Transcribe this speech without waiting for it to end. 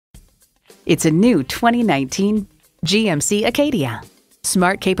It's a new 2019 GMC Acadia.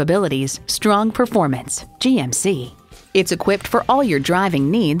 Smart capabilities, strong performance, GMC. It's equipped for all your driving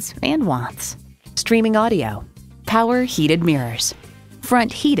needs and wants. Streaming audio, power heated mirrors,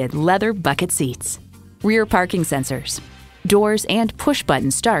 front heated leather bucket seats, rear parking sensors, doors and push-button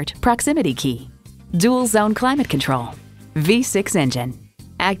start proximity key, dual zone climate control, V6 engine,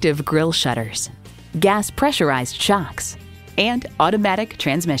 active grille shutters, gas pressurized shocks, and automatic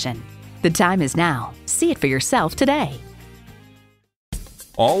transmission. The time is now. See it for yourself today.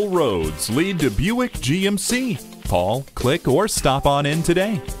 All roads lead to Buick GMC. Call, click, or stop on in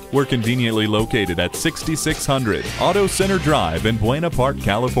today. We're conveniently located at 6600 Auto Center Drive in Buena Park,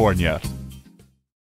 California.